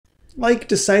Like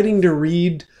deciding to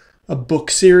read a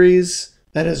book series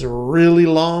that is really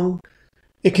long,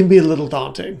 it can be a little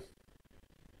daunting.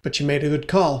 But you made a good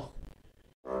call.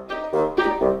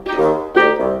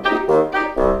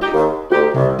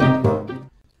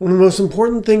 One of the most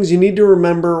important things you need to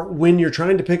remember when you're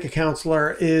trying to pick a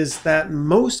counselor is that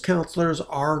most counselors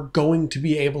are going to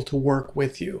be able to work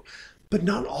with you, but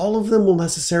not all of them will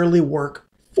necessarily work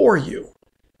for you.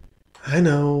 I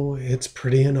know, it's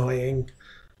pretty annoying.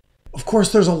 Of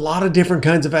course, there's a lot of different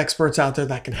kinds of experts out there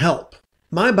that can help.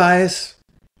 My bias,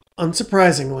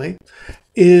 unsurprisingly,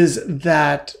 is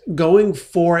that going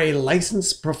for a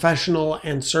licensed professional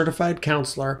and certified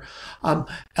counselor,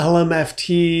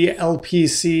 LMFT,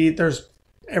 LPC,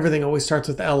 everything always starts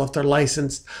with L if they're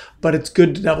licensed, but it's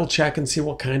good to double check and see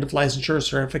what kind of licensure or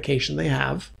certification they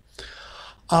have.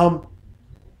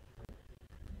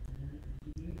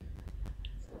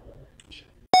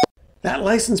 That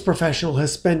licensed professional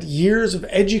has spent years of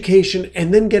education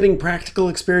and then getting practical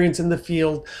experience in the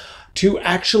field to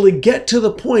actually get to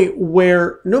the point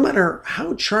where no matter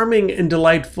how charming and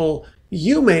delightful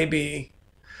you may be,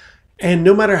 and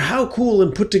no matter how cool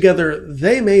and put together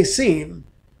they may seem,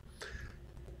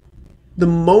 the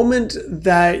moment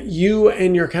that you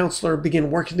and your counselor begin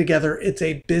working together, it's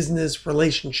a business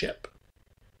relationship.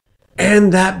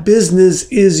 And that business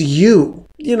is you.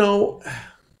 You know,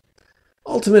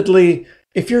 ultimately,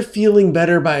 if you're feeling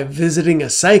better by visiting a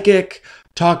psychic,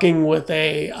 talking with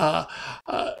a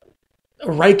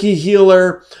Reiki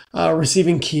healer,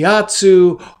 receiving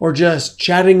Kiatsu, or just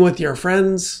chatting with your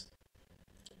friends,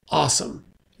 awesome.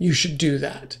 You should do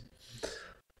that.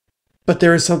 But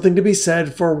there is something to be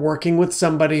said for working with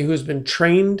somebody who's been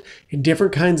trained in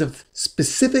different kinds of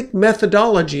specific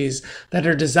methodologies that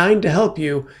are designed to help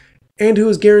you and who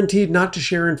is guaranteed not to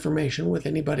share information with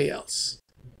anybody else.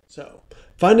 So,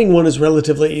 finding one is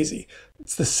relatively easy.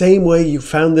 It's the same way you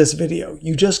found this video.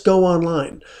 You just go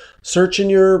online. Search in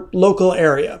your local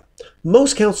area.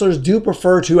 Most counselors do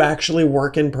prefer to actually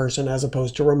work in person as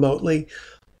opposed to remotely,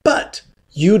 but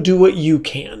you do what you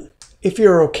can. If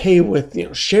you're okay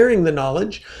with sharing the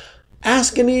knowledge,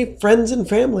 ask any friends and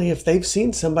family if they've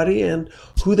seen somebody and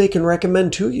who they can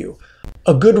recommend to you.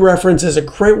 A good reference is a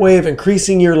great way of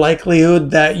increasing your likelihood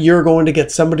that you're going to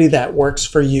get somebody that works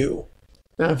for you.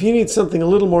 Now, if you need something a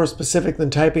little more specific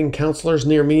than typing counselors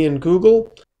near me in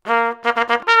Google,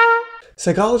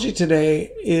 Psychology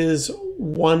Today is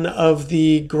one of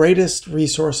the greatest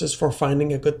resources for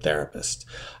finding a good therapist.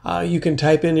 You can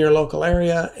type in your local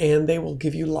area and they will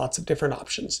give you lots of different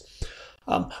options.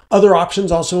 Other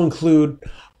options also include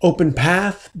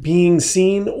OpenPath, Being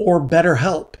Seen, or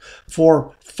BetterHelp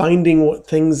for finding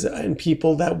things and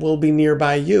people that will be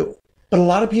nearby you. But a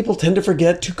lot of people tend to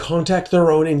forget to contact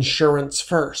their own insurance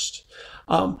first.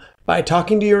 By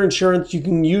talking to your insurance, you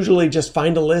can usually just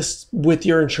find a list with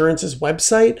your insurance's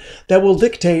website that will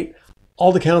dictate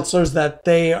all the counselors that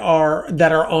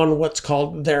are on what's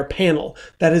called their panel.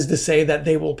 That is to say that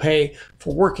they will pay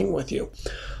for working with you.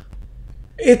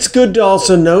 It's good to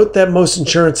also note that most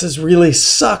insurances really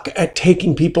suck at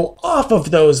taking people off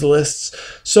of those lists.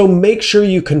 So make sure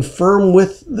you confirm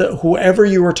with whoever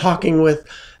you are talking with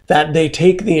that they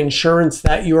take the insurance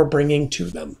that you are bringing to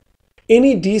them.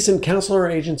 Any decent counselor or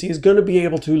agency is going to be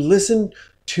able to listen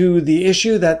to the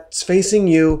issue that's facing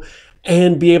you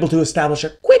and be able to establish a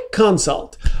quick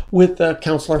consult with the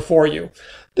counselor for you.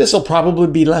 This will probably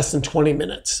be less than 20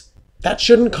 minutes. That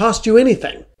shouldn't cost you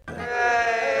anything.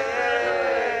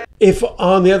 If,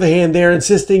 on the other hand, they're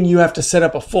insisting you have to set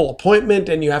up a full appointment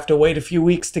and you have to wait a few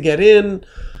weeks to get in,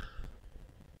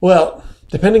 well,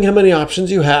 depending how many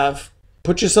options you have,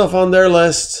 put yourself on their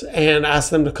list and ask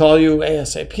them to call you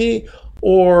ASAP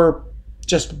or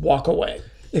just walk away.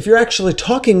 If you're actually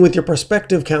talking with your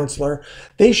prospective counselor,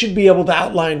 they should be able to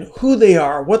outline who they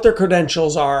are, what their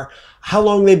credentials are, how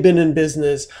long they've been in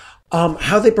business,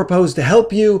 how they propose to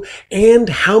help you, and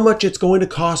how much it's going to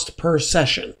cost per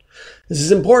session. This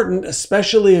is important,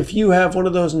 especially if you have one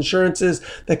of those insurances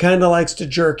that kind of likes to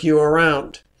jerk you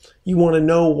around. You want to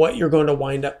know what you're going to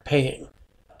wind up paying.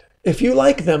 If you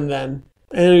like them then,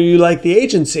 and you like the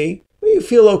agency, you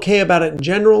feel okay about it in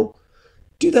general,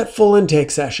 do that full intake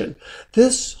session.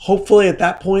 This, hopefully at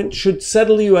that point, should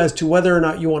settle you as to whether or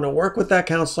not you want to work with that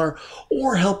counselor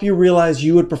or help you realize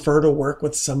you would prefer to work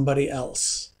with somebody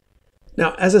else.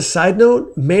 Now, as a side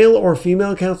note, male or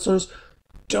female counselors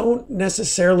don't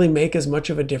necessarily make as much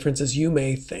of a difference as you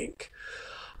may think.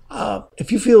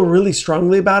 If you feel really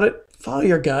strongly about it, follow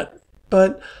your gut,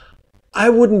 but I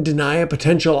wouldn't deny a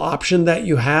potential option that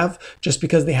you have just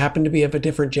because they happen to be of a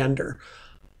different gender.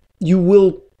 You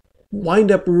will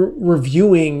wind up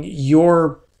reviewing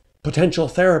your potential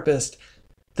therapist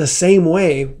the same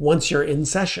way once you're in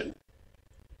session.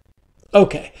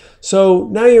 Okay, so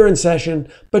now you're in session,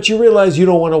 but you realize you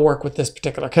don't want to work with this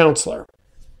particular counselor.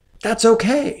 That's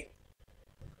okay.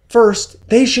 First,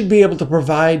 they should be able to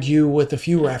provide you with a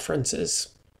few references.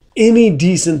 Any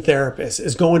decent therapist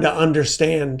is going to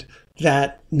understand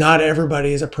that not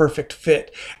everybody is a perfect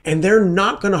fit, and they're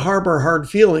not going to harbor hard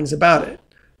feelings about it.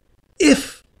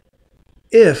 If,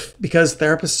 because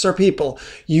therapists are people,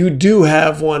 you do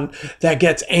have one that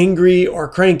gets angry or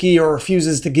cranky or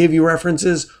refuses to give you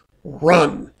references,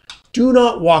 run. Do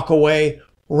not walk away,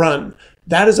 run.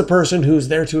 That is a person who's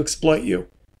there to exploit you.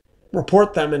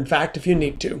 Report them, in fact, if you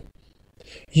need to.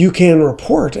 You can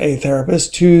report a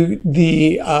therapist to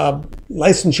the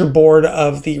licensure board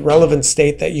of the relevant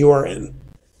state that you are in.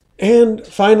 And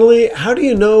finally, how do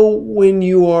you know when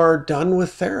you are done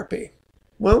with therapy?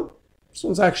 Well, this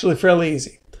one's actually fairly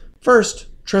easy. First,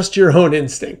 trust your own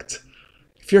instinct.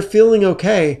 If you're feeling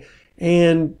okay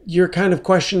and you're kind of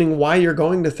questioning why you're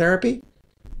going to therapy,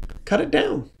 cut it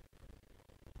down.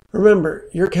 Remember,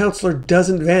 your counselor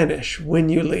doesn't vanish when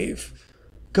you leave.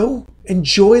 Go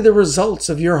enjoy the results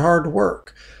of your hard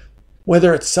work.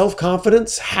 Whether it's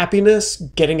self-confidence, happiness,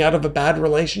 getting out of a bad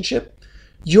relationship,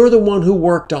 you're the one who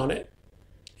worked on it.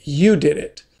 You did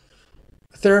it.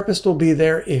 A therapist will be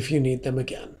there if you need them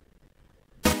again.